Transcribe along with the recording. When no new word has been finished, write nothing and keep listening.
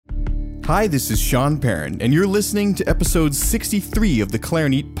Hi, this is Sean Perrin, and you're listening to episode 63 of the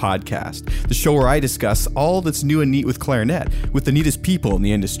Clarinet Podcast, the show where I discuss all that's new and neat with clarinet with the neatest people in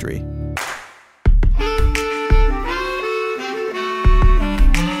the industry.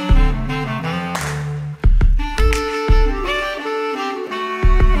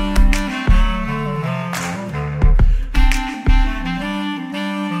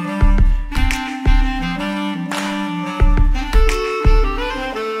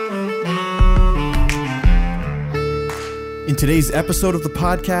 In today's episode of the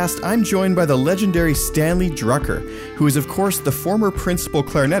podcast, I'm joined by the legendary Stanley Drucker, who is, of course, the former principal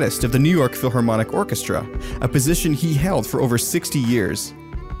clarinetist of the New York Philharmonic Orchestra, a position he held for over 60 years.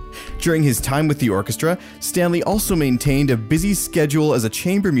 During his time with the orchestra, Stanley also maintained a busy schedule as a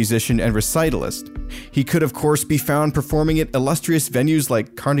chamber musician and recitalist. He could, of course, be found performing at illustrious venues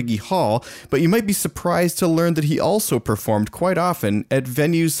like Carnegie Hall, but you might be surprised to learn that he also performed quite often at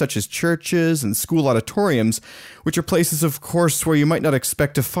venues such as churches and school auditoriums, which are places, of course, where you might not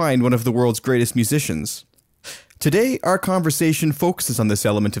expect to find one of the world's greatest musicians. Today, our conversation focuses on this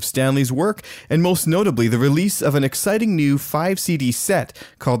element of Stanley's work, and most notably the release of an exciting new 5-CD set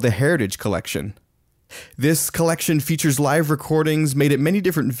called the Heritage Collection. This collection features live recordings made at many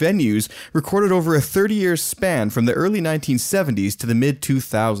different venues, recorded over a 30-year span from the early 1970s to the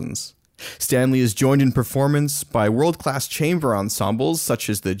mid-2000s. Stanley is joined in performance by world-class chamber ensembles such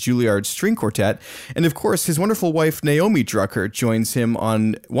as the Juilliard String Quartet, and of course his wonderful wife Naomi Drucker joins him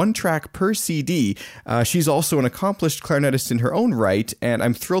on one track per CD. She's also an accomplished clarinetist in her own right, and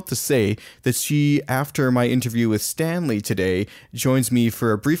I'm thrilled to say that she, after my interview with Stanley today, joins me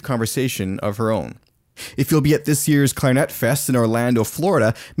for a brief conversation of her own. If you'll be at this year's Clarinet Fest in Orlando,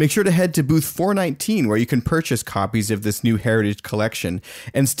 Florida, make sure to head to booth 419 where you can purchase copies of this new Heritage Collection.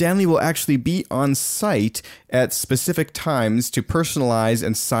 And Stanley will actually be on site at specific times to personalize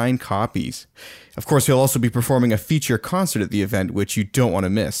and sign copies. Of course, he'll also be performing a feature concert at the event, which you don't want to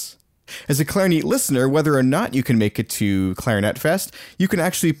miss. As a Clarinet listener, whether or not you can make it to Clarinet Fest, you can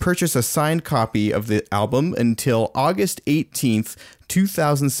actually purchase a signed copy of the album until August 18th,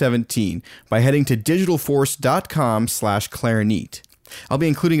 2017 by heading to digitalforce.com/clarinet. I'll be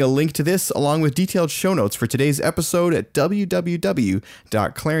including a link to this along with detailed show notes for today's episode at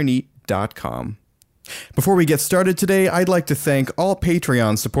www.clarinet.com. Before we get started today, I'd like to thank all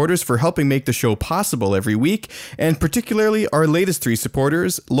Patreon supporters for helping make the show possible every week, and particularly our latest three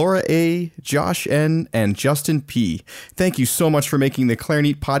supporters, Laura A., Josh N., and Justin P. Thank you so much for making the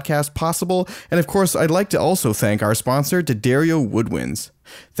Clarinet Podcast possible, and of course, I'd like to also thank our sponsor, D'Addario Woodwinds.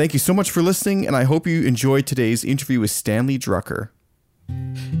 Thank you so much for listening, and I hope you enjoyed today's interview with Stanley Drucker.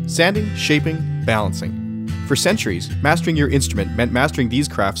 Sanding, shaping, balancing. For centuries, mastering your instrument meant mastering these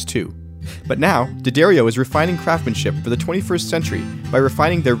crafts too. But now, D'Addario is refining craftsmanship for the 21st century by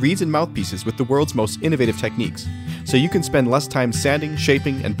refining their reeds and mouthpieces with the world's most innovative techniques, so you can spend less time sanding,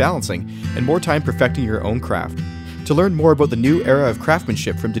 shaping, and balancing, and more time perfecting your own craft. To learn more about the new era of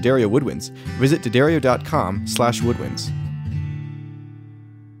craftsmanship from D'Addario Woodwinds, visit D'Addario.com/woodwinds.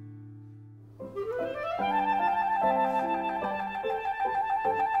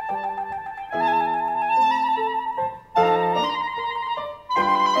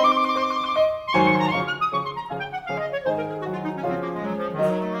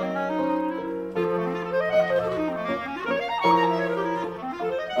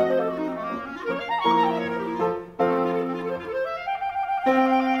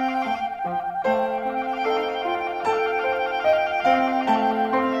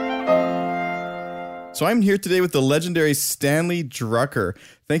 So I'm here today with the legendary Stanley Drucker.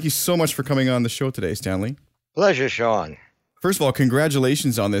 Thank you so much for coming on the show today, Stanley. Pleasure, Sean. First of all,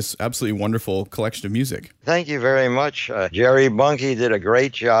 congratulations on this absolutely wonderful collection of music. Thank you very much. Jerry Bunke did a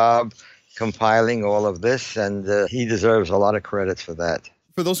great job compiling all of this, and he deserves a lot of credit for that.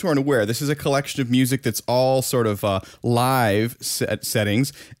 For those who aren't aware, this is a collection of music that's all sort of live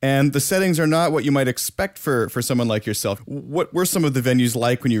settings, and the settings are not what you might expect for someone like yourself. What were some of the venues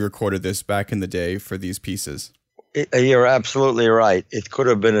like when you recorded this back in the day for these pieces? You're absolutely right. It could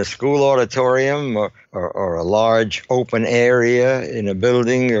have been a school auditorium or a large open area in a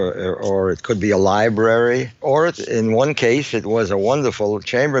building, or it could be a library. Or in one case, it was a wonderful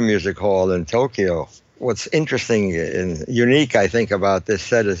chamber music hall in Tokyo. What's interesting and unique, I think, about this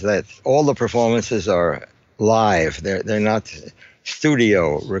set is that all the performances are live. They're not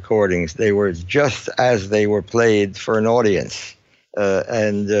studio recordings. They were just as they were played for an audience.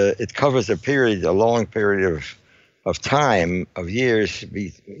 And it covers a long period of time, of years,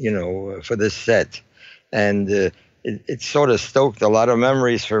 for this set. And it sort of stoked a lot of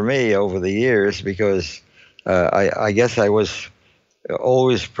memories for me over the years, because I guess I was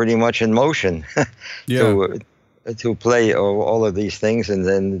always pretty much in motion Yeah. to play all of these things and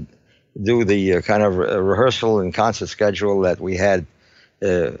then do the kind of rehearsal and concert schedule that we had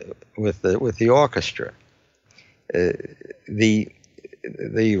with the orchestra. The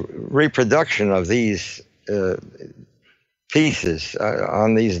reproduction of these pieces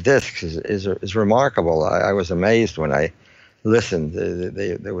on these discs is remarkable. I was amazed when I listened.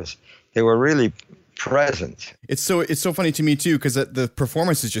 They were really present. It's so funny to me too, because the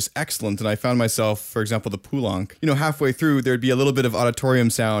performance is just excellent, and I found myself, for example, the Poulenc, halfway through there'd be a little bit of auditorium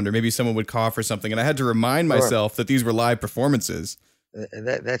sound, or maybe someone would cough or something, and I had to remind myself that these were live performances.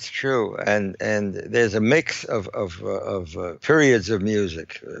 That's true, and there's a mix of periods of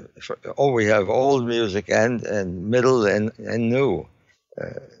music. We have old music and middle and new.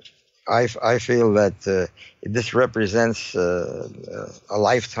 I feel that this represents a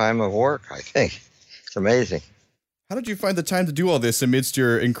lifetime of work. I think it's amazing. How did you find the time to do all this amidst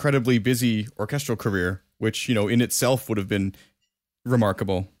your incredibly busy orchestral career, which in itself would have been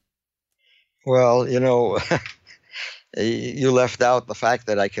remarkable? Well, you left out the fact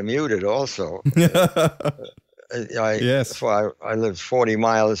that I commuted also. Yes. So I lived 40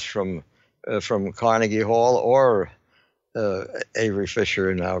 miles from Carnegie Hall or Avery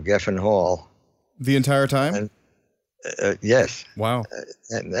Fisher, now Geffen Hall. The entire time? And, yes. Wow.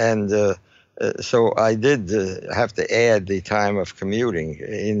 So I did have to add the time of commuting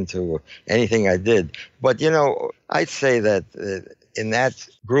into anything I did. But, I'd say that in that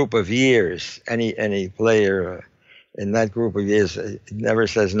group of years, any player in that group of years never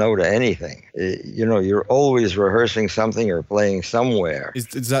says no to anything. You're always rehearsing something or playing somewhere.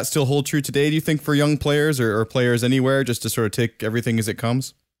 Does that still hold true today, do you think, for young players or players anywhere, just to sort of take everything as it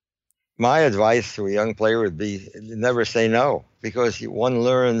comes? My advice to a young player would be never say no, because one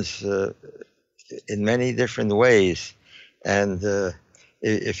learns in many different ways. And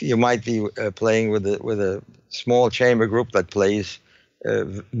if you might be playing with a small chamber group that plays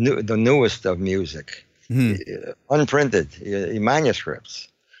the newest of music, unprinted manuscripts,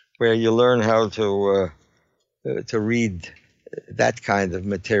 where you learn how to read that kind of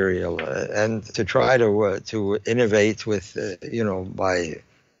material and to try to innovate with by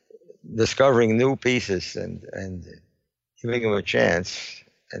discovering new pieces and giving them a chance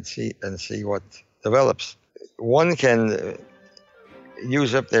and see what develops. One can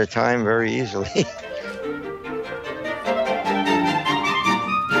use up their time very easily.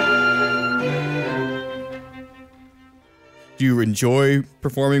 Do you enjoy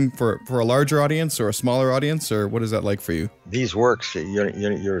performing for a larger audience or a smaller audience, or what is that like for you? These works,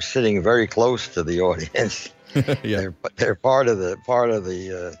 you're sitting very close to the audience. Yeah. They're part of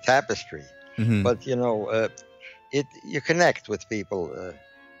the tapestry. Mm-hmm. But you connect with people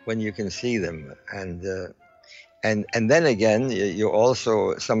when you can see them, and then again, you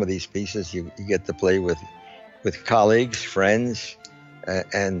also, some of these pieces you get to play with colleagues, friends,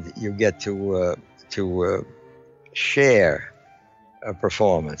 and you get to share a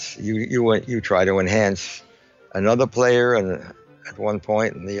performance. You try to enhance another player, and at one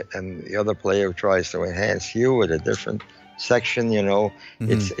point, and the other player tries to enhance you at a different section.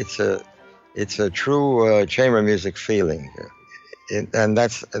 Mm-hmm. It's a true chamber music feeling, and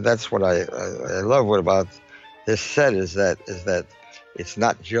that's what I love about this set is that it's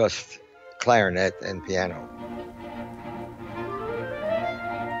not just clarinet and piano.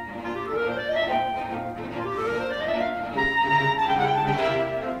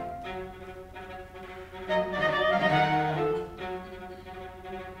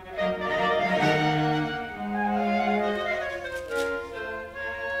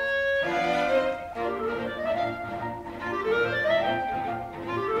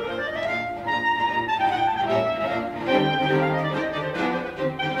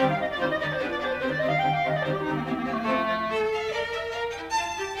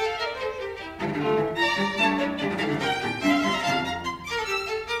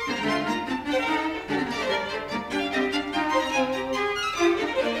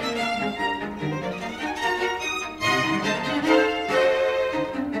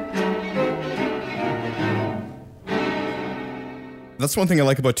 That's one thing I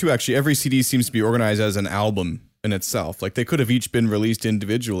like about too, actually. Every CD seems to be organized as an album in itself. Like they could have each been released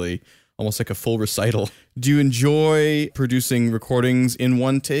individually, almost like a full recital. Do you enjoy producing recordings in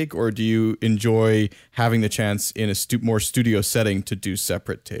one take, or do you enjoy having the chance in a more studio setting to do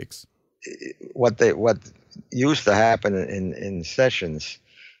separate takes? What used to happen in sessions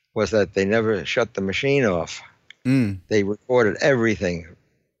was that they never shut the machine off. They recorded everything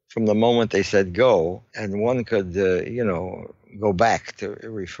from the moment they said go, and one could, go back to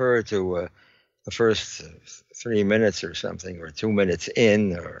refer to the first 3 minutes or something, or 2 minutes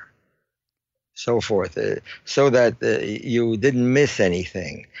in, or so forth, so that you didn't miss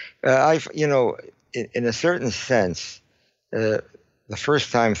anything. In a certain sense, the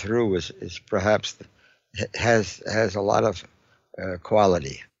first time through is perhaps has a lot of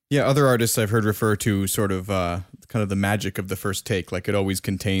quality. Yeah, other artists I've heard refer to sort of kind of the magic of the first take, like it always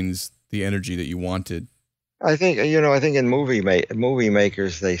contains the energy that you wanted. I think in movie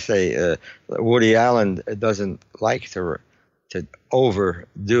makers, they say Woody Allen doesn't like to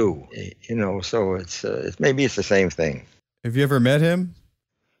overdo, so it's maybe it's the same thing. Have you ever met him?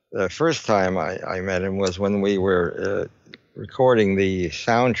 The first time I met him was when we were recording the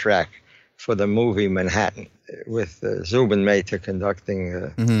soundtrack for the movie Manhattan, with Zubin Mehta conducting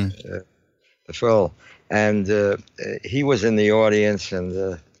the film, and he was in the audience,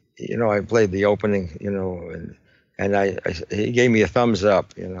 and I played the opening, and he gave me a thumbs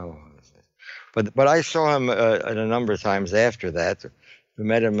up, but I saw him a number of times after that. We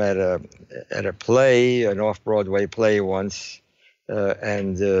met him at a play, an off-Broadway play once,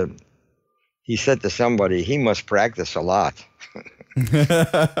 and he said to somebody, he must practice a lot.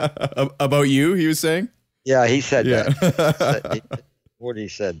 About you, he was saying? Yeah, he said that. Woody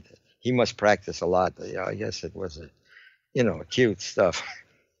said he must practice a lot. Yeah, I guess it was cute stuff.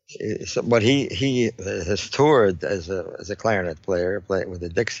 But he has toured as a clarinet player, playing with the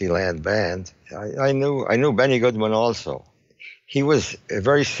Dixieland band. I knew Benny Goodman also. He was a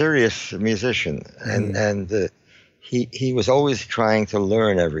very serious musician, and he was always trying to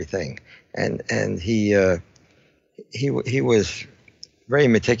learn everything, and he was very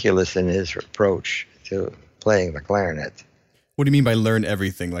meticulous in his approach to playing the clarinet. What do you mean by learn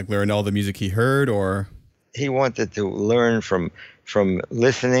everything? Like learn all the music he heard, or? He wanted to learn from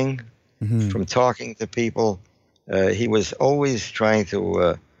listening, from talking to people. He was always trying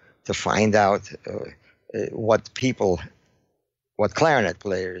to find out what clarinet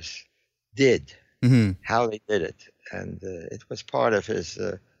players did, how they did it, and it was part of his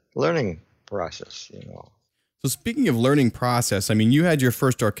learning process. So speaking of learning process, I mean, you had your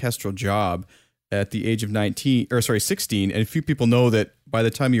first orchestral job at the age of 16, and few people know that by the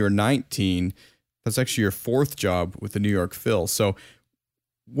time you were 19, that's actually your fourth job with the New York Phil. So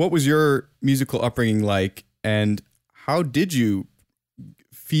what was your musical upbringing like, and how did you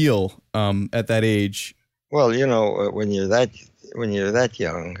feel at that age? Well, when you're that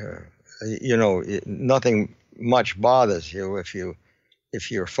young, nothing much bothers you if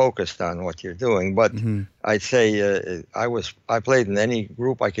you're focused on what you're doing. But I'd say I played in any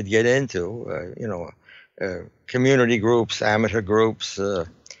group I could get into, community groups, amateur groups,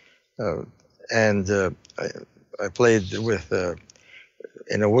 and I played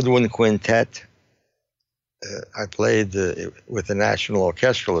in a woodwind quintet. I played with the National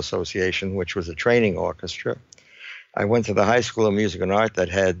Orchestral Association, which was a training orchestra. I went to the High School of Music and Art that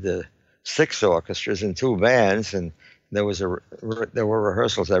had 6 orchestras and 2 bands, and there were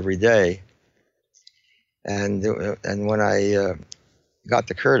rehearsals every day. And when I got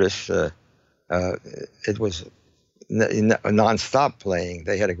to Curtis, it was non-stop playing.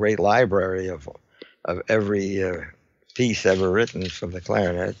 They had a great library of every piece ever written for the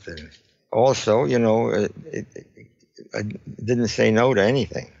clarinet. And also, I didn't say no to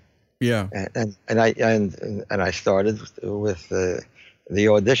anything. Yeah. And I started with the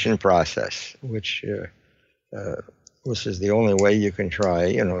audition process, which is the only way you can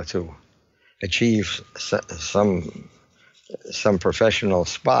try, to achieve some professional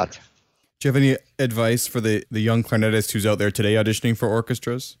spot. Do you have any advice for the young clarinetist who's out there today auditioning for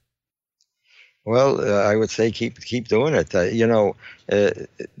orchestras? Well, I would say keep doing it. The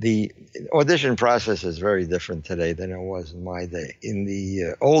audition process is very different today than it was in my day. In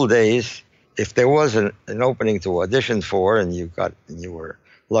the old days, if there was an opening to audition for, and you were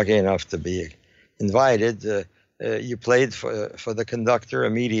lucky enough to be invited, you played for the conductor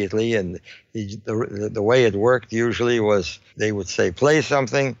immediately, and the way it worked usually was they would say play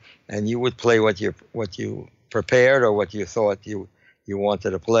something, and you would play what you prepared or what you thought you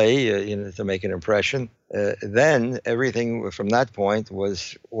wanted to play, to make an impression. Then everything from that point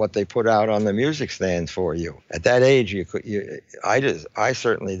was what they put out on the music stand for you. At that age, I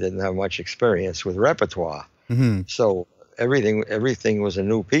certainly didn't have much experience with repertoire, so everything was a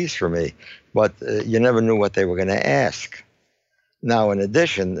new piece for me. But you never knew what they were going to ask. Now, in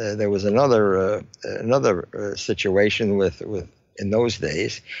addition, there was another situation with in those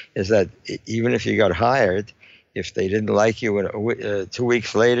days, is that even if you got hired, if they didn't like you 2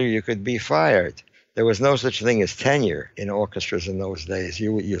 weeks later, you could be fired. There was no such thing as tenure in orchestras in those days.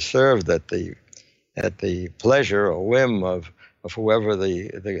 You served at the pleasure or whim of whoever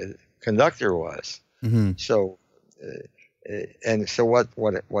the conductor was. Mm-hmm. So, and so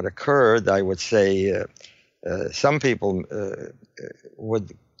what occurred, I would say, some people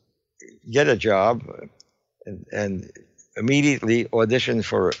would get a job and immediately audition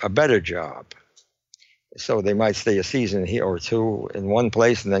for a better job. So they might stay a season here or two in one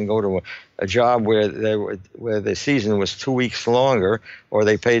place and then go to a job where the season was 2 weeks longer, or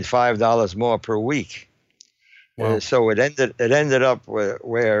they paid $5 more per week. Wow. So it ended up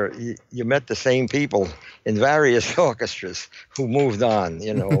where you met the same people in various orchestras who moved on.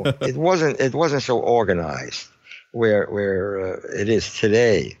 It wasn't so organized where it is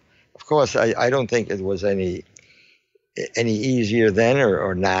today. Of course, I don't think it was any easier then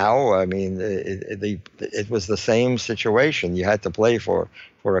or now. I mean, it was the same situation. You had to play for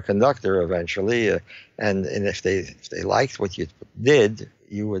a conductor eventually, and if they liked what you did,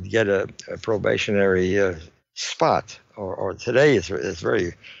 you would get a probationary spot. Or today it's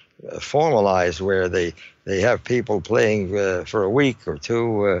very formalized, where they have people playing for a week or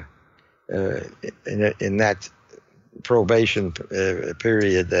two in that probation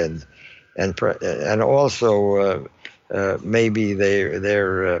period, and also maybe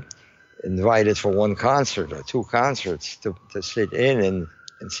they're invited for one concert or two concerts to sit in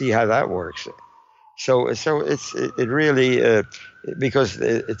and see how that works. So it really because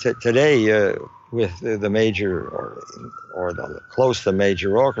today with the major or the close to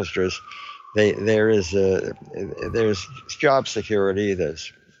major orchestras, there's job security,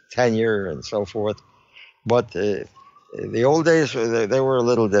 there's tenure and so forth, but the old days they were a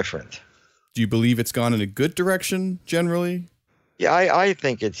little different. Do you believe it's gone in a good direction generally? Yeah, I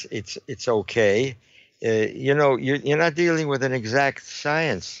think it's okay. You're not dealing with an exact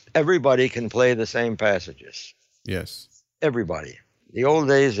science. Everybody can play the same passages. Yes. Everybody. The old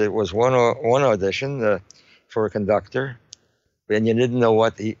days, it was one audition for a conductor, and you didn't know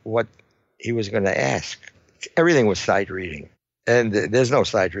what he was going to ask. Everything was sight reading, and there's no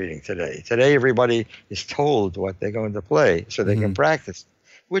sight reading today. Today, everybody is told what they're going to play, so they can practice,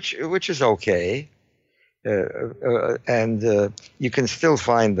 which is okay, and you can still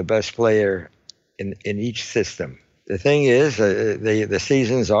find the best player in each system. The thing is, the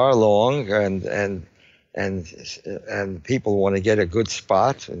seasons are long, and people want to get a good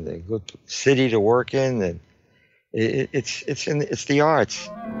spot and a good city to work in, and it's the arts.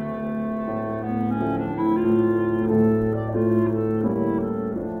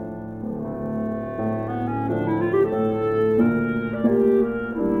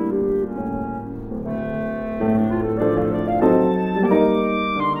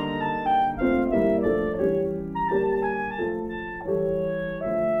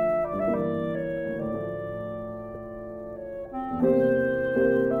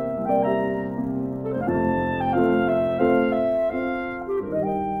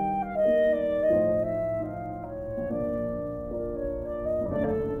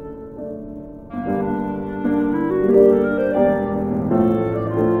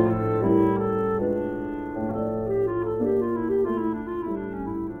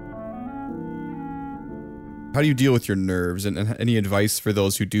 How do you deal with your nerves, and any advice for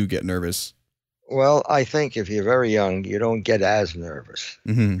those who do get nervous? Well, I think if you're very young, you don't get as nervous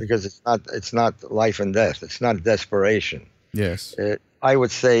because it's not life and death. It's not desperation. Yes. I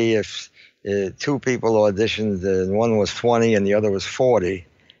would say if two people auditioned and one was 20 and the other was 40,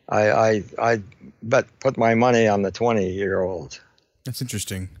 I put my money on the 20-year-old. That's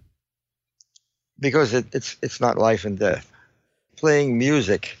interesting. Because it's not life and death. Playing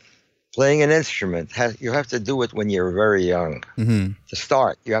music, playing an instrument, you have to do it when you're very young. To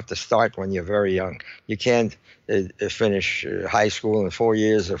start, you have to start when you're very young. You can't finish high school and 4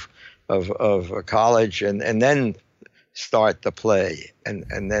 years of college and then start to play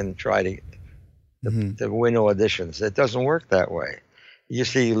and then try to win auditions. It doesn't work that way. You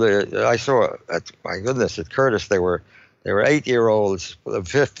see, I saw my goodness, at Curtis they were 8-year-olds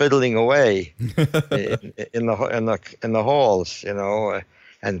fiddling away in the halls,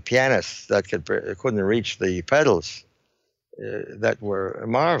 and pianists that couldn't reach the pedals that were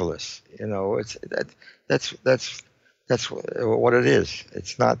marvelous. That's what it is.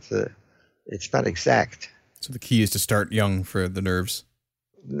 It's not exact. So the key is to start young for the nerves.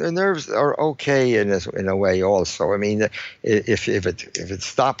 The nerves are okay in a way also. I mean, if it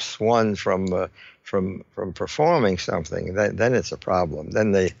stops one from performing something, then it's a problem.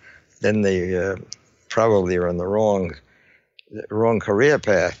 Then they probably are on the wrong career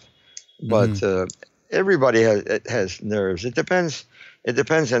path. But everybody has nerves. It depends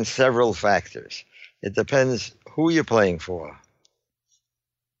on several factors. It depends who you're playing for,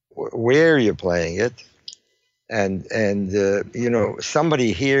 where you're playing it, and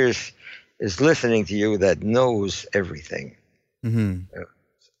somebody is listening to you that knows everything. Mm-hmm.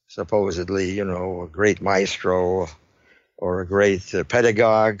 Supposedly, a great maestro or a great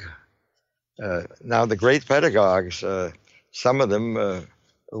pedagogue. Now, the great pedagogues, some of them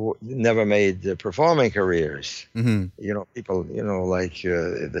never made performing careers. Mm-hmm. People, like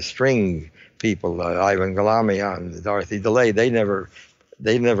the string people, Ivan Galamian, Dorothy DeLay, they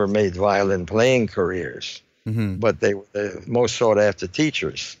never made violin playing careers, Mm-hmm. but they were the most sought after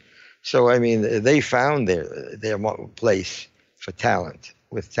teachers. So, I mean, they found their place with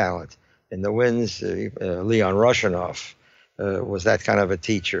talent. In the Winds, Leon Rushinoff was that kind of a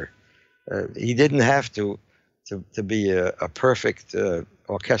teacher. He didn't have to be a perfect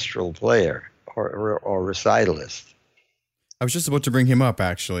orchestral player or recitalist. I was just about to bring him up,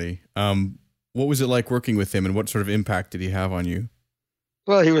 actually. What was it like working with him, and what sort of impact did he have on you?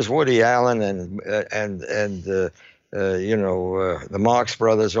 Well, he was Woody Allen and the Marx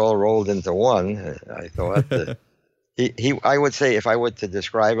Brothers all rolled into one. I thought I would say, if I were to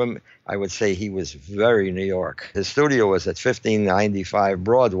describe him, I would say he was very New York. His studio was at 1595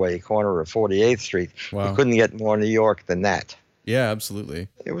 Broadway, corner of 48th Street. Wow. You couldn't get more New York than that. Yeah, absolutely.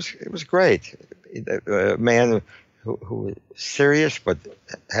 It was great. A man who was serious but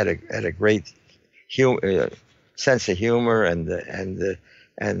had a great sense of humor and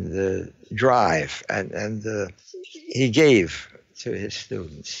drive, and he gave to his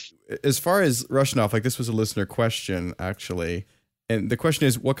students. As far as Rushinoff, like, this was a listener question, actually. And the question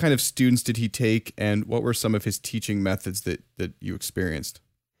is, what kind of students did he take, and what were some of his teaching methods that you experienced?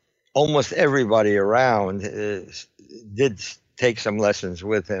 Almost everybody around did take some lessons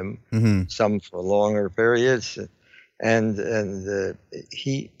with him, mm-hmm. some for longer periods. And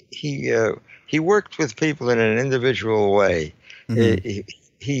he worked with people in an individual way. Mm-hmm.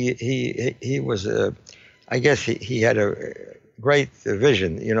 He was I guess he had a great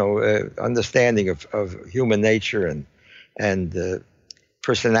vision, understanding of human nature and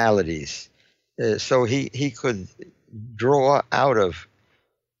personalities. So he could draw out of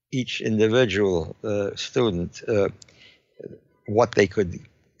each individual student what they could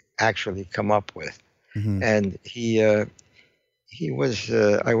actually come up with. Mm-hmm. And he was,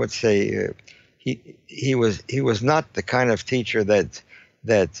 I would say, he was not the kind of teacher that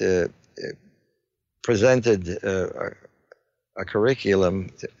presented a curriculum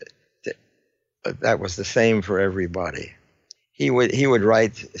that was the same for everybody. He would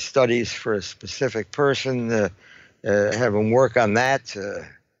write studies for a specific person, have them work on that,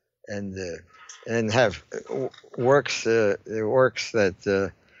 and have works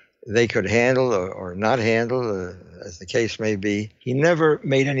that they could handle or not handle, as the case may be. He never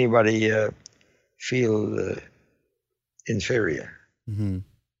made anybody feel inferior. Mm-hmm.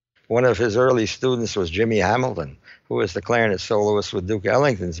 One of his early students was Jimmy Hamilton, who was the clarinet soloist with Duke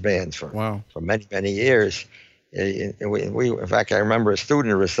Ellington's band for many, many years. In fact, I remember a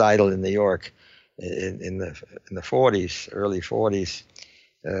student recital in New York in the 40s, early 40s,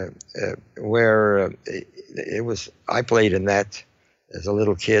 where it was. I played in that as a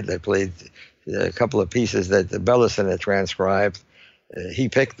little kid. I played a couple of pieces that Bellison had transcribed. He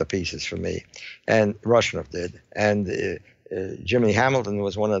picked the pieces for me, and Rushinoff did. And Jimmy Hamilton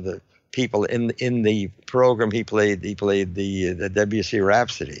was one of the people in the program. He played the Debussy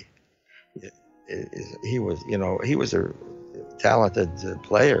Rhapsody. He was a talented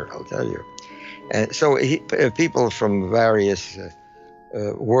player, I'll tell you. And so people from various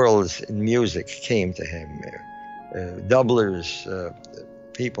worlds in music came to him. Doublers,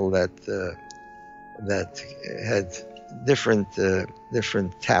 people that had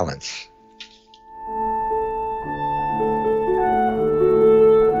different talents.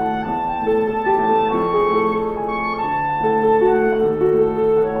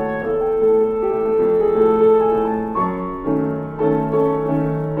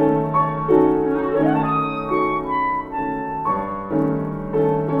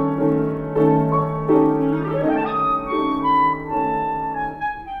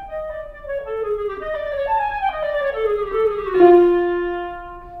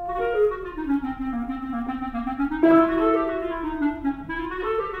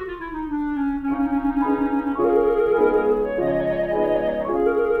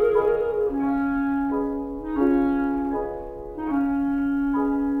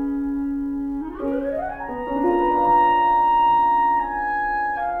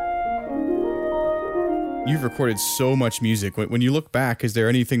 You've recorded so much music. When you look back, is there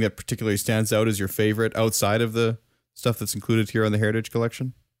anything that particularly stands out as your favorite outside of the stuff that's included here on the Heritage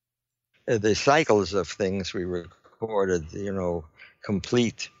Collection? The cycles of things we recorded,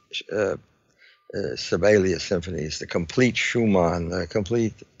 complete Sibelius symphonies, the complete Schumann, the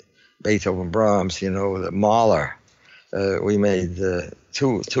complete Beethoven, Brahms, the Mahler. We made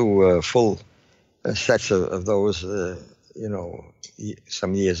two full sets of those,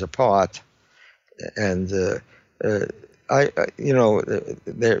 some years apart. And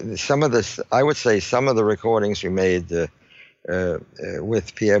some of this, I would say, some of the recordings we made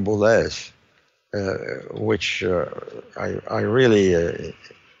with Pierre Boulez, which I really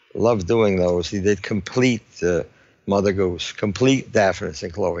love doing those. He did complete Mother Goose, complete Daphnis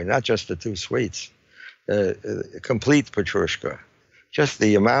and Chloe, not just the two suites, complete Petrushka. Just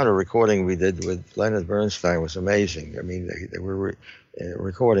the amount of recording we did with Leonard Bernstein was amazing. I mean, they were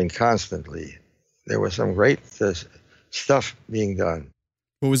recording constantly. There was some great stuff being done.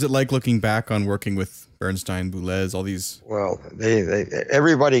 What was it like looking back on working with Bernstein, Boulez, all these? Well,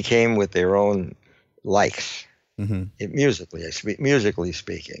 everybody came with their own likes, musically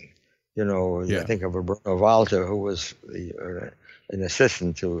speaking. I think of Bruno Walter, who was an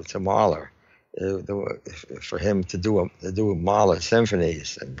assistant to Mahler. For him to do Mahler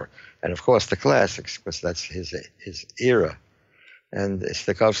symphonies and of course the classics, because that's his era, and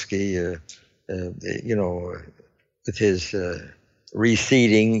Stokowski, with his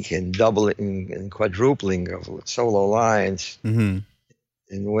reseeding and doubling and quadrupling of solo lines in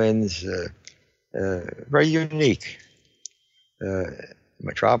winds, very unique.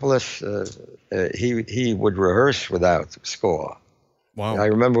 Metropolis, he would rehearse without score. Wow! I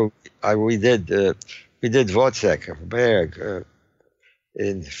remember we did Wozzeck of Berg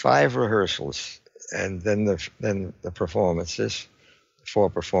in 5 rehearsals, and then the performances, 4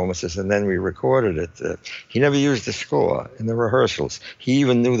 performances, and then we recorded it. He never used the score in the rehearsals. He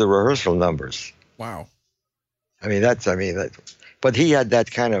even knew the rehearsal numbers. Wow! But he had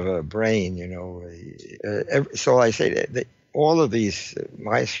that kind of a brain, So I say that all of these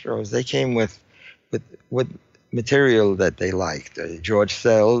maestros, they came with material that they liked. George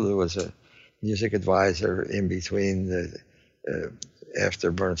Sell was a music advisor in between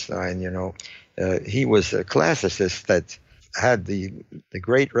after Bernstein. He was a classicist that had the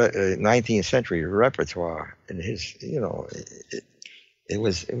great 19th century repertoire in his. It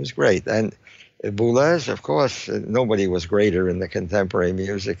was great. And Boulez, of course, nobody was greater in the contemporary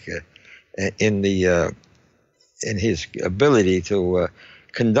music in his ability to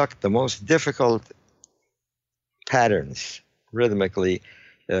conduct the most difficult patterns rhythmically,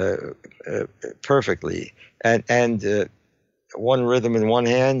 perfectly, and one rhythm in one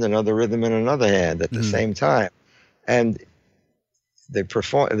hand, another rhythm in another hand at the same time, and the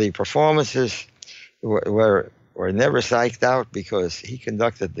performances were never psyched out, because he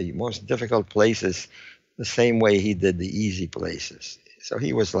conducted the most difficult places the same way he did the easy places. So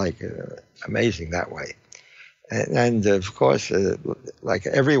he was amazing that way, and of course, like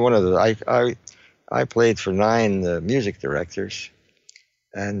every one of the I played for 9 music directors,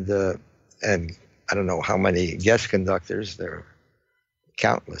 and I don't know how many guest conductors. There are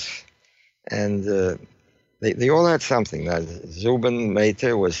countless, and they all had something. Zubin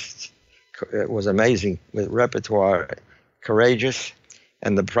Mehta was amazing with repertoire, courageous,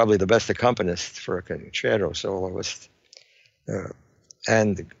 and probably the best accompanist for a concerto soloist,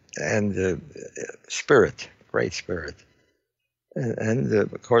 and spirit, great spirit.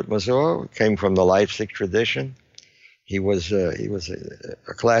 And Kurt Masur came from the Leipzig tradition. He was a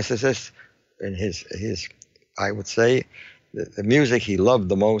classicist, and his I would say the music he loved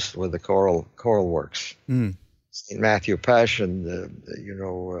the most were the choral works. St. Matthew Passion,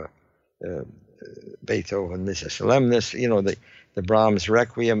 Beethoven Missa Solemnis, the Brahms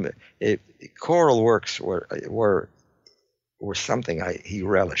Requiem. Choral works were something he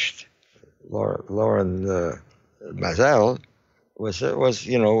relished. Loren Maazel was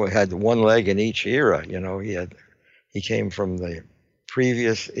had one leg in each era. He came from the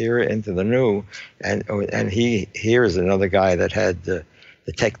previous era into the new, and here is another guy that had the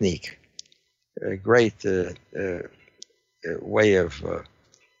technique, a great way of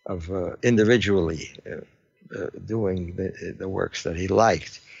individually doing the works that he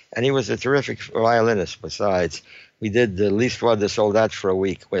liked. And he was a terrific violinist. Besides, we did L'Histoire de Soldat for a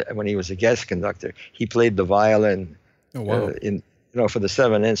week when he was a guest conductor. He played the violin. Oh, wow. For the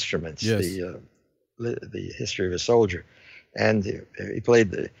 7 instruments. Yes. The History of a Soldier, and he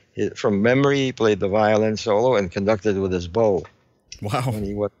played from memory. He played the violin solo and conducted with his bow. Wow. When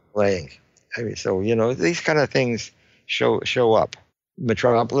he was playing. So these kind of things show up.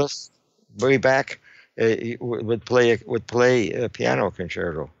 Metropolis, way back, would play a piano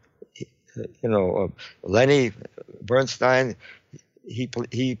concerto. Lenny Bernstein,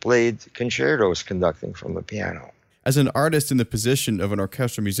 he played concertos conducting from the piano. as an artist in the position of an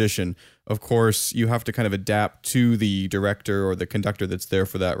orchestral musician, of course, you have to kind of adapt to the director or the conductor that's there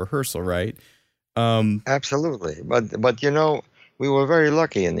for that rehearsal, right? Absolutely. But we were very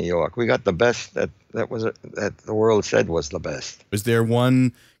lucky in New York. We got the best that the world said was the best. Was there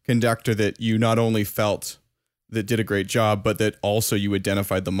one conductor that you not only felt that did a great job, but that also you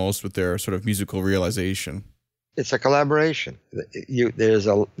identified the most with their sort of musical realization? It's a collaboration. There's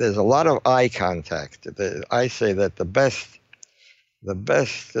a lot of eye contact. I say that the best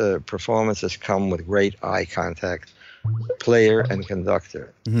performances come with great eye contact, player and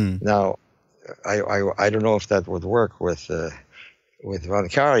conductor. Mm-hmm. Now, I don't know if that would work with Von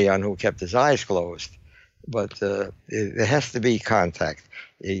Karajan, who kept his eyes closed, but there has to be contact.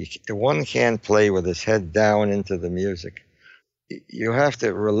 One can't play with his head down into the music. You have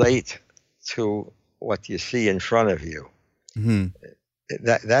to relate to what you see in front of you. Mm-hmm.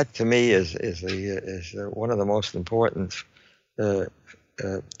 That to me is one of the most important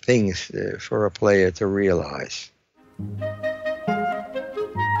things for a player to realize.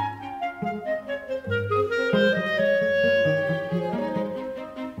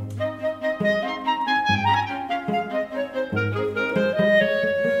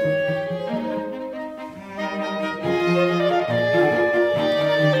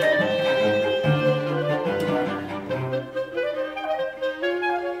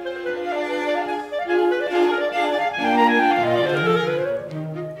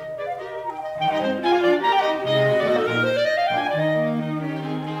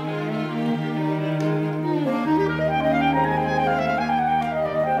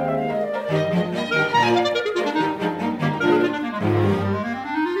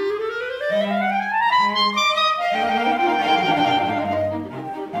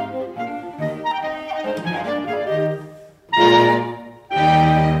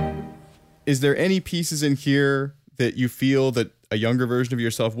 Is there any pieces in here that you feel that a younger version of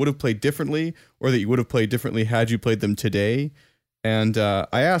yourself would have played differently, or that you would have played differently had you played them today? And I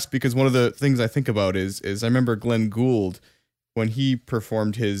ask because one of the things I think about is I remember Glenn Gould, when he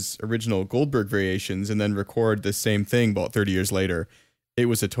performed his original Goldberg variations and then recorded the same thing about 30 years later, it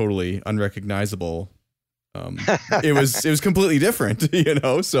was a totally unrecognizable. It was completely different,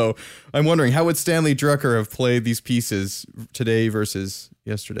 So I'm wondering, how would Stanley Drucker have played these pieces today versus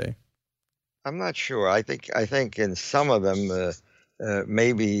yesterday? I'm not sure. I think in some of them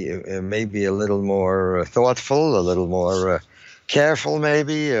maybe a little more thoughtful, a little more careful.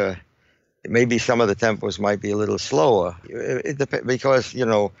 Maybe some of the tempos might be a little slower. It depends, because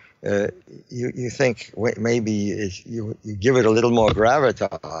you think maybe you give it a little more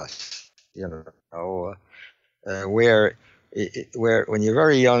gravitas. Where when you're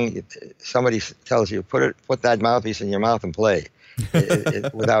very young, somebody tells you put that mouthpiece in your mouth and play.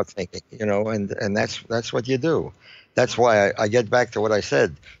 Without thinking, and that's what you do. That's why I get back to what I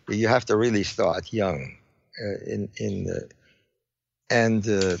said. You have to really start young, and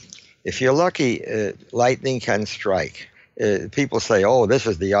if you're lucky, lightning can strike. People say, "Oh, this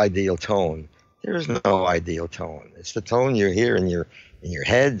is the ideal tone." There is no ideal tone. It's the tone you hear in your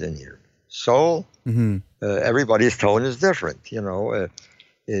head and your soul. Mm-hmm. Everybody's tone is different,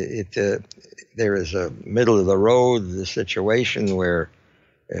 there is a middle of the road situation where,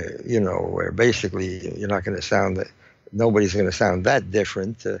 where basically you're not going to sound that, nobody's going to sound that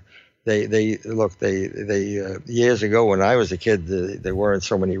different. They years ago when I was a kid, there weren't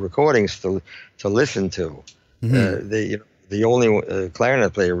so many recordings to listen to. Mm-hmm. The only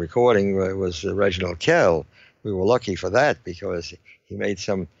clarinet player recording was Reginald Kell. We were lucky for that because he made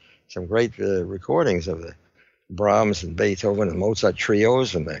some great recordings of the Brahms and Beethoven and Mozart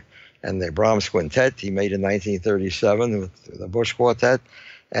trios and the Brahms Quintet he made in 1937 with the Bush Quartet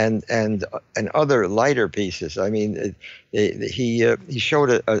and other lighter pieces. I mean, he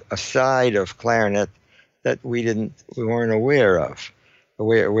showed a side of clarinet that we weren't aware of,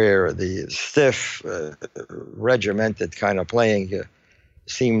 where the stiff, regimented kind of playing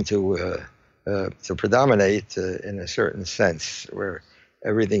seemed to predominate in a certain sense, where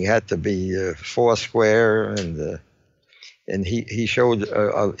everything had to be foursquare, and he showed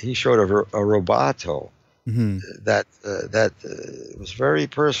a rubato. Mm-hmm. that was very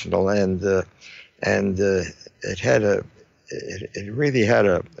personal, and it really had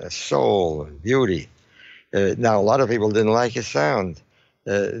a soul and beauty. Now a lot of people didn't like his sound.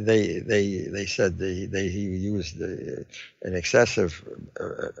 They said he used an excessive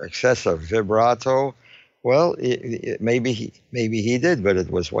vibrato. Well, maybe he did, but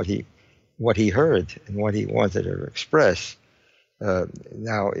it was what he heard and what he wanted to express.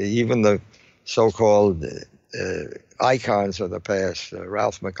 Now, even the so-called icons of the past,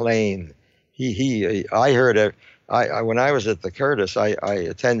 Ralph McLean, I heard it. When I was at the Curtis, I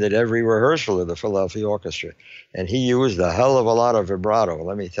attended every rehearsal of the Philadelphia Orchestra, and he used a hell of a lot of vibrato.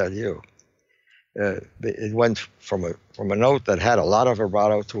 Let me tell you, it went from a note that had a lot of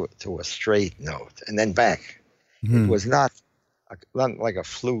vibrato to a straight note, and then back. It was not like a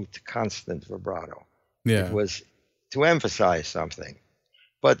flute, constant vibrato. Yeah. It was to emphasize something.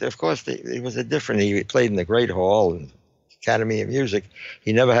 But of course, it was a different. He played in the Great Hall and Academy of Music.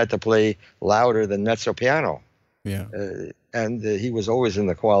 He never had to play louder than mezzo piano. Yeah. And he was always in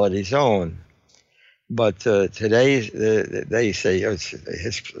the quality zone. But today they say it's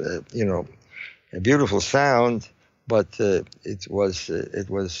a beautiful sound, but it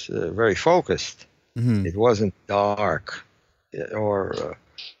was very focused. It wasn't dark or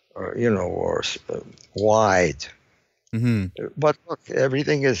wide. But look,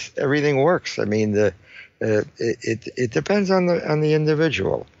 everything works. I mean, it depends on the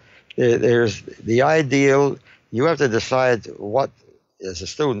individual. There's the ideal. You have to decide as a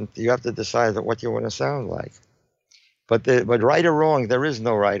student, you have to decide what you want to sound like. But right or wrong, there is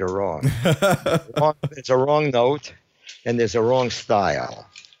no right or wrong. There's a wrong note, and there's a wrong style.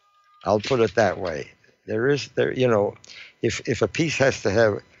 I'll put it that way. If a piece has to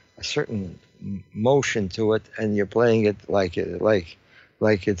have a certain motion to it, and you're playing it like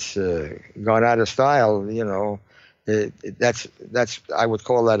it's gone out of style, that's I would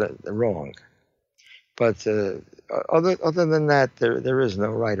call that wrong. But other than that, there is no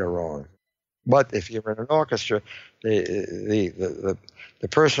right or wrong. But if you're in an orchestra, the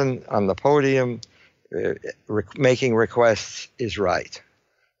person on the podium making requests is right,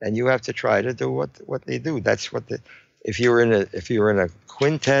 and you have to try to do what they do. That's what if you're in a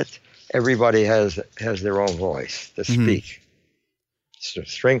quintet, everybody has their own voice to speak.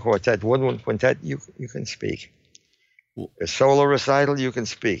 String quartet, woodwind quintet, you can speak. A solo recital, you can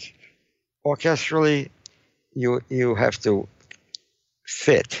speak. Orchestrally, you have to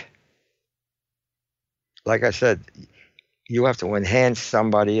fit. Like I said, you have to enhance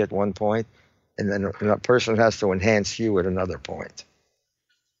somebody at one point, and then a person has to enhance you at another point.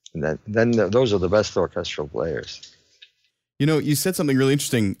 And then those are the best orchestral players. You said something really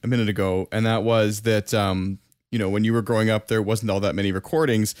interesting a minute ago, and that was that, when you were growing up, there wasn't all that many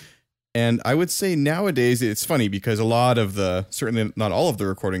recordings. And I would say nowadays it's funny because a lot of certainly not all of the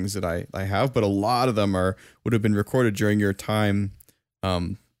recordings that I have, but a lot of them would have been recorded during your time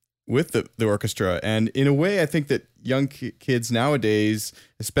with the orchestra. And in a way, I think that young kids nowadays,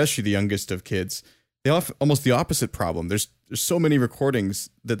 especially the youngest of kids, they have almost the opposite problem. There's so many recordings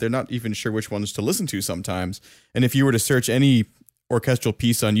that they're not even sure which ones to listen to sometimes. And if you were to search any orchestral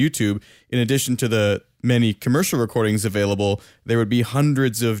piece on YouTube, in addition to the many commercial recordings available, there would be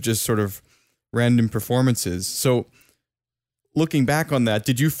hundreds of just sort of random performances. So looking back on that,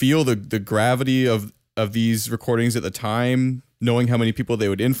 did you feel the gravity of these recordings at the time, knowing how many people they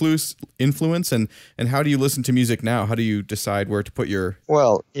would influence, and how do you listen to music now? How do you decide where to put your...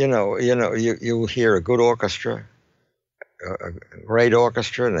 Well, you hear a good orchestra, a great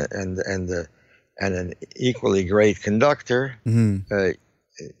orchestra, and an equally great conductor.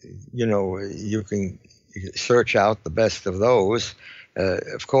 You can search out the best of those.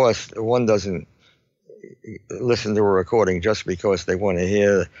 Of course, one doesn't listen to a recording just because they want to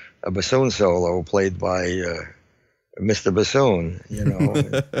hear a bassoon solo played by Mr. Bassoon,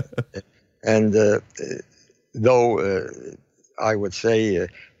 And though I would say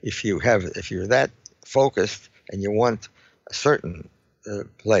if you're that focused and you want a certain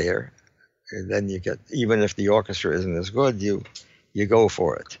player, then you get, even if the orchestra isn't as good, you go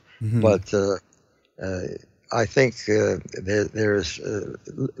for it. But I think there's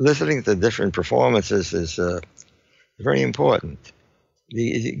listening to different performances is very important.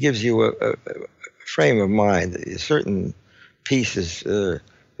 It gives you a frame of mind. Certain pieces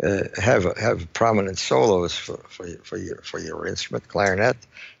have prominent solos for your instrument, clarinet,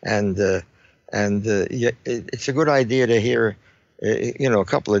 and it's a good idea to hear a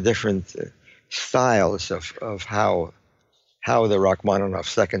couple of different styles of how the Rachmaninoff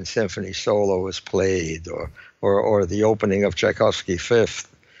Second Symphony solo is played, or the opening of Tchaikovsky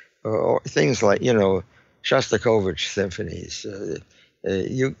Fifth, or things like Shostakovich symphonies.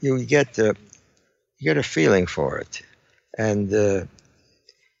 You get a feeling for it, and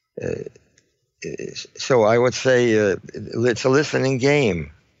so I would say it's a listening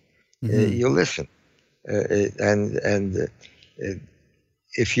game. You listen, and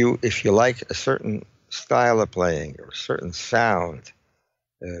if you like a certain style of playing or a certain sound,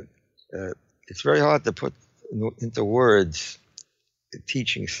 it's very hard to put into words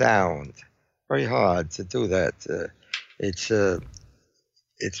teaching sound. Very hard to do that.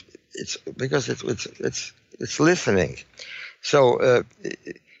 it's because it's listening. So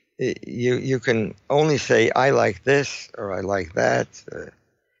you can only say I like this or I like that,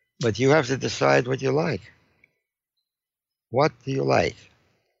 but you have to decide what you like. What do you like?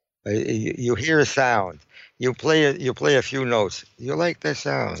 You hear a sound. You play a few notes. You like that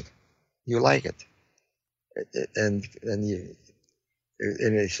sound. You like it, and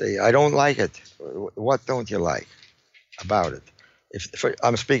they say I don't like it. What don't you like about it?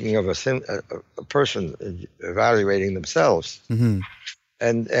 I'm speaking of a person evaluating themselves, Mm-hmm.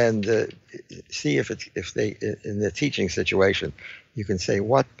 and see if they in the teaching situation, you can say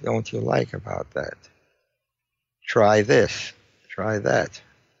what don't you like about that. Try this, try that,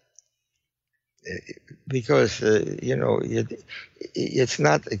 because it's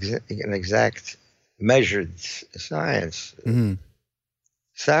not an exact measured science. Mm-hmm.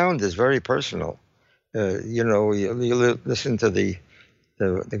 Sound is very personal. You listen to the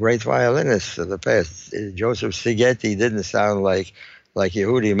great violinists of the past. Joseph Szigeti didn't sound like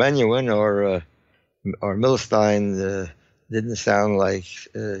Yehudi Menuhin, or Milstein didn't sound like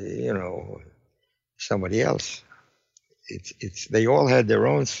somebody else. They all had their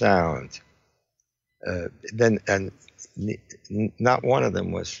own sound. Not one of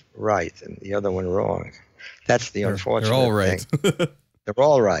them was right and the other one wrong. That's the unfortunate They're all right. thing. They're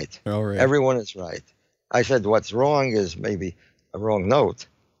all right. They're all right. Everyone is right. I said what's wrong is maybe a wrong note.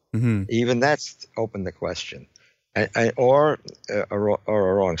 Mm-hmm. Even that's open the question, or a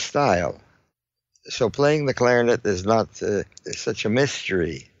wrong style. So playing the clarinet is not such a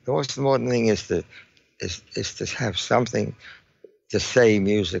mystery. The most important thing is to have something to say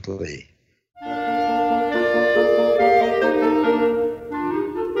musically.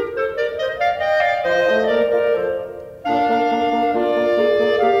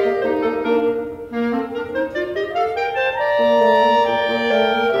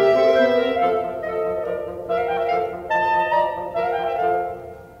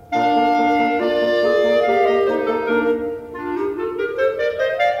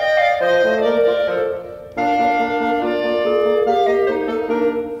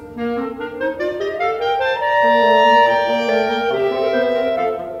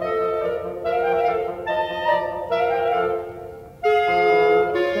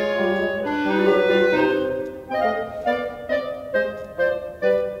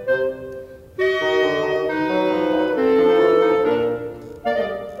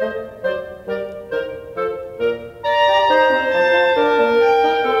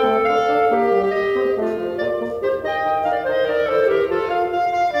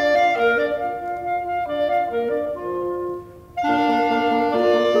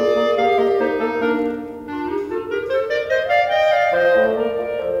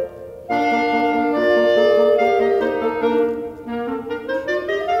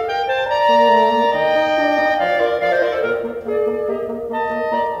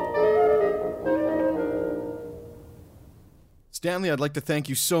 Stanley, I'd like to thank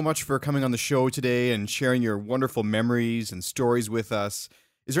you so much for coming on the show today and sharing your wonderful memories and stories with us.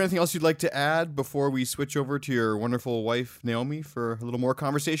 Is there anything else you'd like to add before we switch over to your wonderful wife, Naomi, for a little more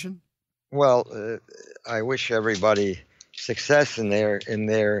conversation? Well, I wish everybody success in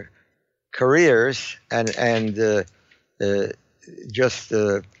their careers, and just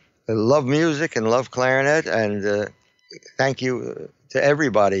love music and love clarinet, and thank you to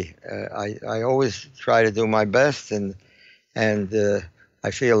everybody. I always try to do my best, and I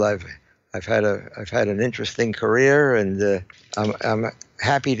feel I've had an interesting career, and I'm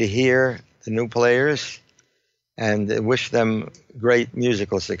happy to hear the new players and wish them great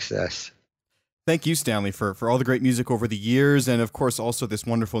musical success. Thank you, Stanley, for all the great music over the years, and of course also this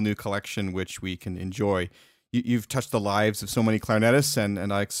wonderful new collection which we can enjoy. You've touched the lives of so many clarinetists,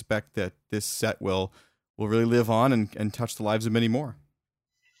 and I expect that this set will really live on and touch the lives of many more.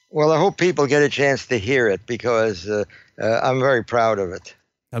 Well, I hope people get a chance to hear it, because I'm very proud of it.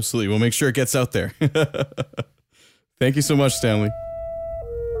 Absolutely. We'll make sure it gets out there. Thank you so much, Stanley.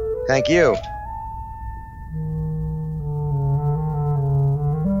 Thank you.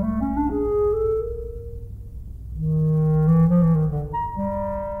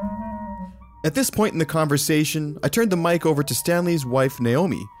 At this point in the conversation, I turned the mic over to Stanley's wife,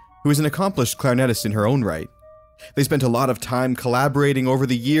 Naomi, who is an accomplished clarinetist in her own right. They spent a lot of time collaborating over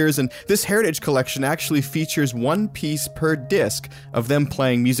the years, and this Heritage collection actually features one piece per disc of them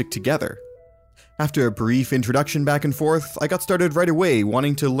playing music together. After a brief introduction back and forth, I got started right away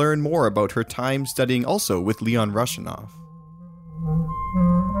wanting to learn more about her time studying also with Leon Russianoff.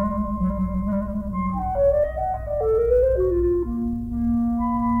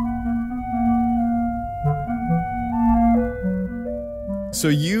 So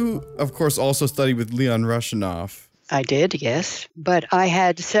you, of course, also studied with Leon Russianoff. I did, yes. But I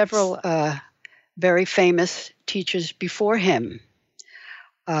had several very famous teachers before him.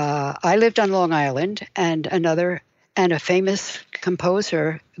 I lived on Long Island, and a famous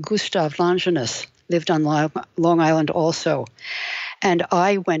composer, Gustav Longinus, lived on Long Island also. And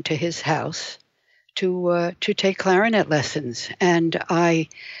I went to his house to take clarinet lessons. And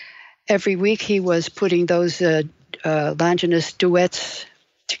every week he was putting those Longinus duets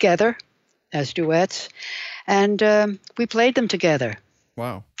together as duets, and we played them together.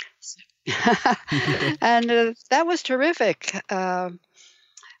 Wow. And that was terrific. I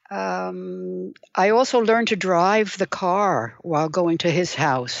also learned to drive the car while going to his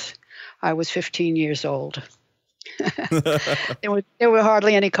house. I was 15 years old. There were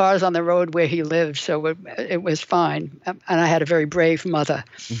hardly any cars on the road where he lived, so it was fine. And I had a very brave mother.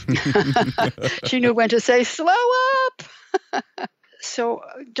 She knew when to say, "Slow up!" So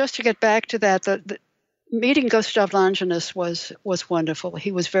just to get back to that, the meeting Gustav Longinus was wonderful.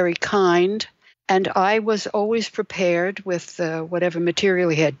 He was very kind, and I was always prepared with whatever material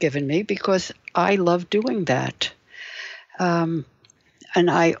he had given me because I loved doing that. And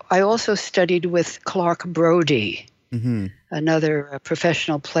I also studied with Clark Brody, another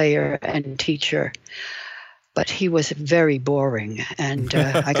professional player and teacher. But he was very boring, and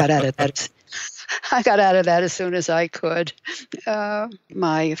I got out of that. I got out of that as soon as I could.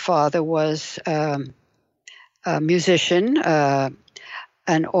 My father was a musician, an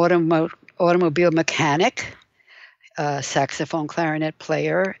automobile mechanic, saxophone, clarinet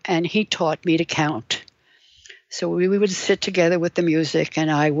player, and he taught me to count. So we would sit together with the music,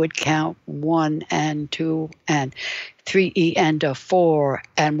 and I would count 1 and 2 and 3 and a 4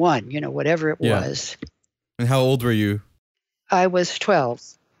 and 1, whatever it was. And how old were you? I was 12,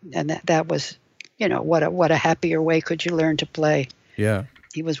 and that was, what a happier way could you learn to play. Yeah.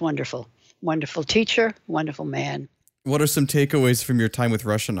 He was wonderful. Wonderful teacher, wonderful man. What are some takeaways from your time with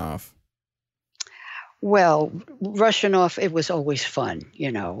Russianoff? Well, Russianoff, it was always fun,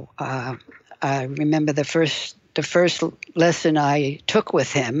 I remember the first lesson I took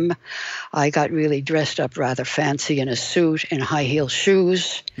with him, I got really dressed up rather fancy in a suit and high heel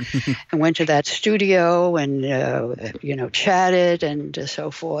shoes and went to that studio and, chatted and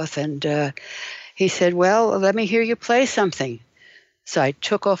so forth. And he said, "Well, let me hear you play something." So I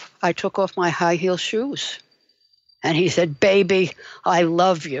took off my high heel shoes. And he said, "Baby, I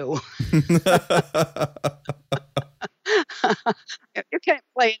love you." You can't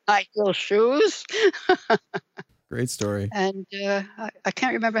play in high heel shoes. Great story. And I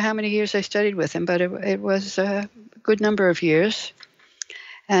can't remember how many years I studied with him, but it was a good number of years.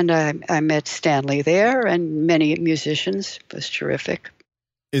 And I met Stanley there and many musicians. It was terrific.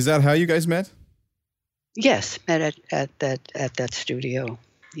 Is that how you guys met? Yes, met at that studio.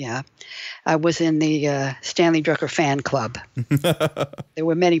 Yeah. I was in the Stanley Drucker fan club. There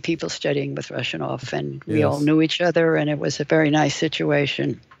were many people studying with Russianoff, and we all knew each other, and it was a very nice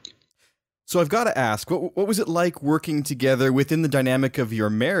situation. So I've got to ask, what was it like working together within the dynamic of your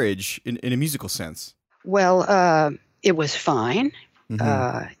marriage in a musical sense? Well, it was fine.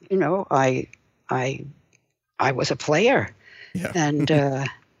 I was a player,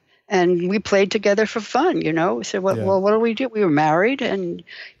 and we played together for fun, We said, well, what do we do? We were married and,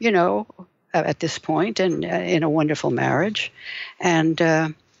 at this point and in a wonderful marriage. And,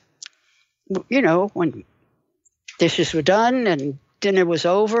 when dishes were done and dinner was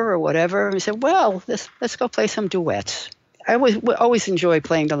over or whatever, we said, well, let's go play some duets. I always enjoy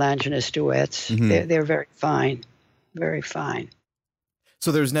playing the Longinus duets. They're very fine, very fine.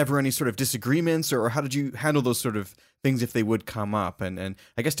 So there's never any sort of disagreements, or how did you handle those sort of things if they would come up? And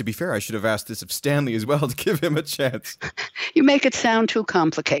I guess to be fair, I should have asked this of Stanley as well to give him a chance. You make it sound too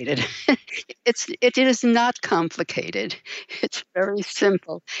complicated. It is not complicated. It's very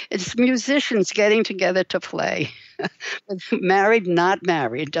simple. It's musicians getting together to play. Married, not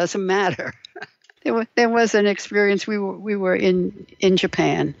married, doesn't matter. There was an experience. We were in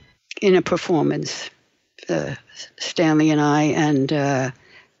Japan in a performance. Stanley and I,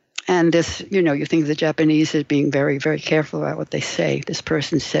 and this, you think the Japanese is being very, very careful about what they say. This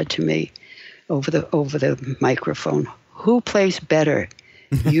person said to me over the microphone, "Who plays better,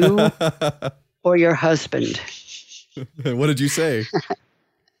 you or your husband?" What did you say?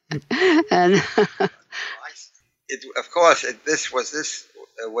 And this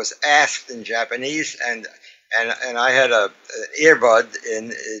was asked in Japanese, and I had an earbud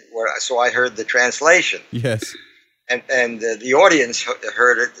in so I heard the translation. Yes. And the audience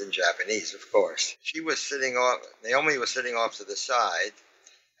heard it in Japanese, of course. Naomi was sitting off to the side,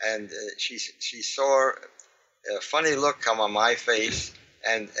 and she saw a funny look come on my face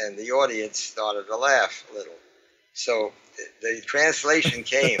and the audience started to laugh a little. So the translation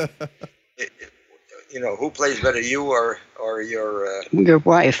came. Who plays better, you or your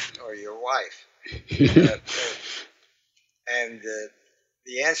wife? Or your wife? And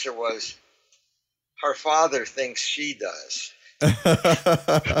the answer was, her father thinks she does.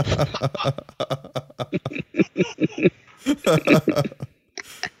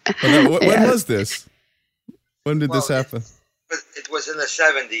 When was this? When did this happen? It was in the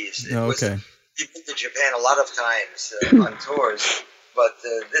 70s. Okay. We've been to Japan a lot of times on tours, but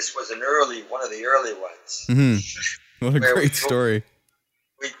this was one of the early ones. Mm-hmm. What a great story.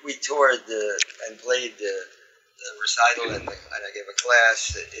 We toured and played the recital, and I gave a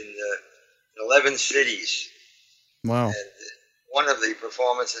class in 11 cities. Wow. And one of the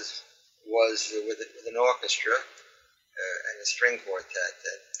performances was with an orchestra and a string quartet,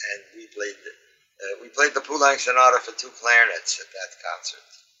 and we played the Poulenc Sonata for 2 clarinets at that concert.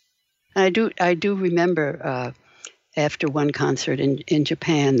 I do remember after one concert in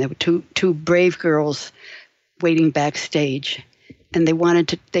Japan, there were two brave girls waiting backstage, and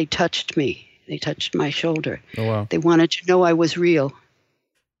they touched me. They touched my shoulder. Oh, wow. They wanted to know I was real.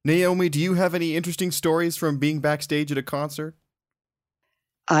 Naomi, do you have any interesting stories from being backstage at a concert?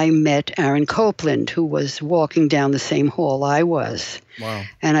 I met Aaron Copland, who was walking down the same hall I was. Wow.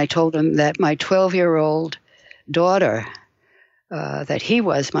 And I told him that my 12-year-old daughter, that he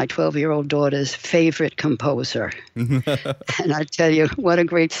was my 12-year-old daughter's favorite composer. And I tell you, what a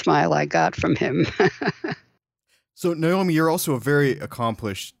great smile I got from him. So, Naomi, you're also a very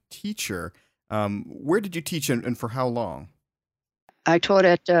accomplished teacher. Where did you teach and for how long? I taught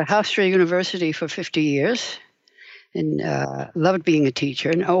at Hofstra University for 50 years and loved being a teacher,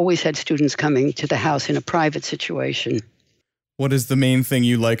 and always had students coming to the house in a private situation. What is the main thing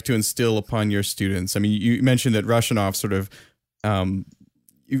you like to instill upon your students? I mean, you mentioned that Russianoff sort of,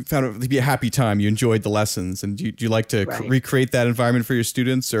 you found it to be a happy time. You enjoyed the lessons, and do you like to recreate that environment for your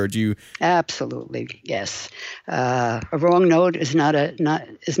students, or do you? Absolutely, yes. A wrong note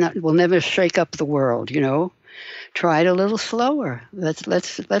will never shake up the world. Try it a little slower. Let's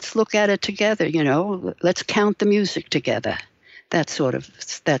look at it together. Let's count the music together. That sort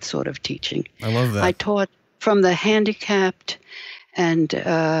of teaching. I love that. I taught from the handicapped and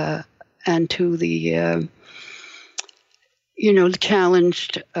to the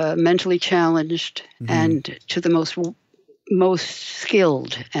challenged, mentally challenged, mm-hmm. and to the most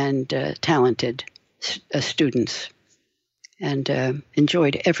skilled and talented students. And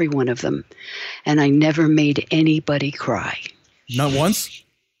enjoyed every one of them. And I never made anybody cry. Not once?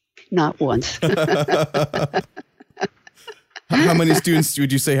 Not once. How many students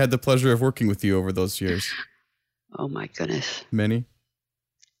would you say had the pleasure of working with you over those years? Oh, my goodness. Many?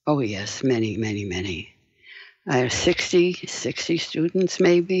 Oh, yes, many, many, many. I have 60 students,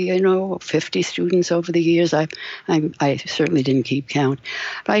 maybe, 50 students over the years. I certainly didn't keep count.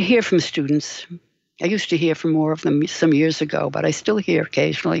 But I hear from students. I used to hear from more of them some years ago, but I still hear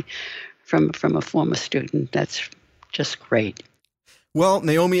occasionally from a former student. That's just great. Well,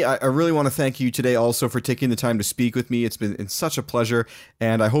 Naomi, I really want to thank you today also for taking the time to speak with me. It's been such a pleasure,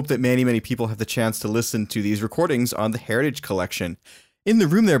 and I hope that many, many people have the chance to listen to these recordings on the Heritage Collection. In the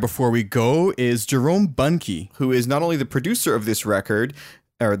room there before we go is Jerome Bunke, who is not only the producer of this record,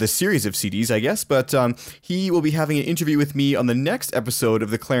 or the series of CDs, I guess, but he will be having an interview with me on the next episode of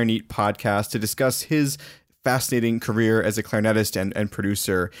the Clarinet podcast to discuss his fascinating career as a clarinetist and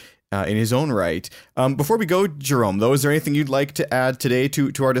producer in his own right. Before we go, Jerome, though, is there anything you'd like to add today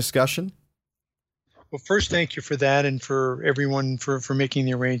to our discussion? Well, first, thank you for that and for everyone for making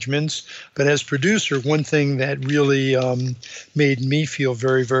the arrangements. But as producer, one thing that really made me feel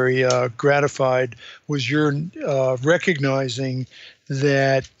very, very gratified was your recognizing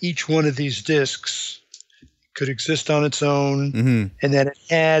that each one of these discs could exist on its own, mm-hmm. and that it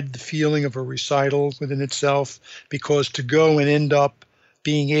had the feeling of a recital within itself, because to go and end up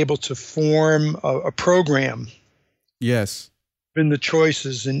being able to form a program. Yes. In the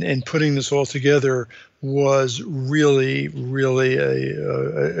choices and putting this all together was really, really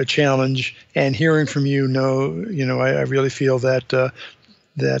a challenge. And hearing from you, I really feel that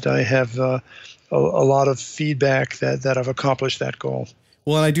I have a lot of feedback that I've accomplished that goal.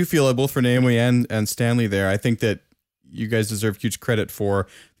 Well, and I do feel that both for Naomi and Stanley there, I think that you guys deserve huge credit for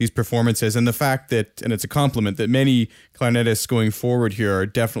these performances and the fact that, and it's a compliment, that many clarinetists going forward here are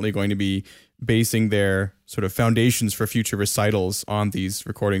definitely going to be basing their sort of foundations for future recitals on these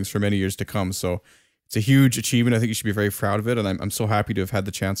recordings for many years to come. So it's a huge achievement. I think you should be very proud of it, and I'm so happy to have had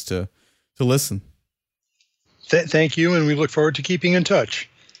the chance to listen. Thank you, and we look forward to keeping in touch.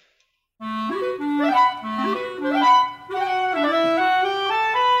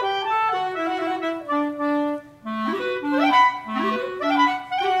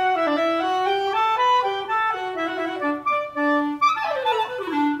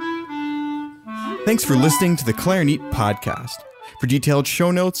 Thanks for listening to the Clarinet Podcast. For detailed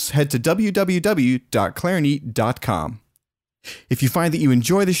show notes, head to www.clarinet.com. If you find that you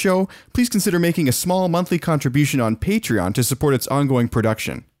enjoy the show, please consider making a small monthly contribution on Patreon to support its ongoing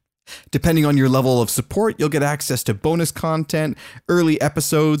production. Depending on your level of support, you'll get access to bonus content, early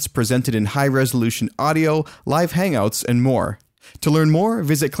episodes presented in high-resolution audio, live hangouts, and more. To learn more,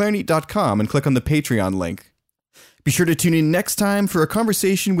 visit clarinet.com and click on the Patreon link. Be sure to tune in next time for a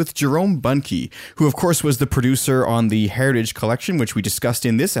conversation with Jerome Bunke, who of course was the producer on the Heritage Collection, which we discussed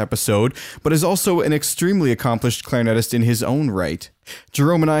in this episode, but is also an extremely accomplished clarinetist in his own right.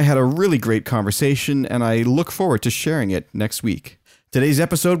 Jerome and I had a really great conversation, and I look forward to sharing it next week. Today's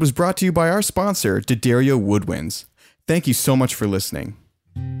episode was brought to you by our sponsor, D'Addario Woodwinds. Thank you so much for listening.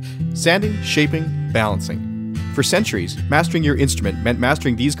 Sanding, shaping, balancing. For centuries, mastering your instrument meant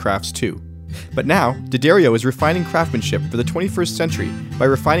mastering these crafts too. But now, D'Addario is refining craftsmanship for the 21st century by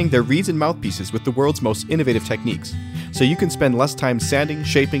refining their reeds and mouthpieces with the world's most innovative techniques, so you can spend less time sanding,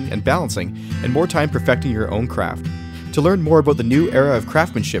 shaping, and balancing, and more time perfecting your own craft. To learn more about the new era of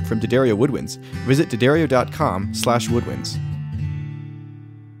craftsmanship from D'Addario Woodwinds, visit D'Addario.com/woodwinds.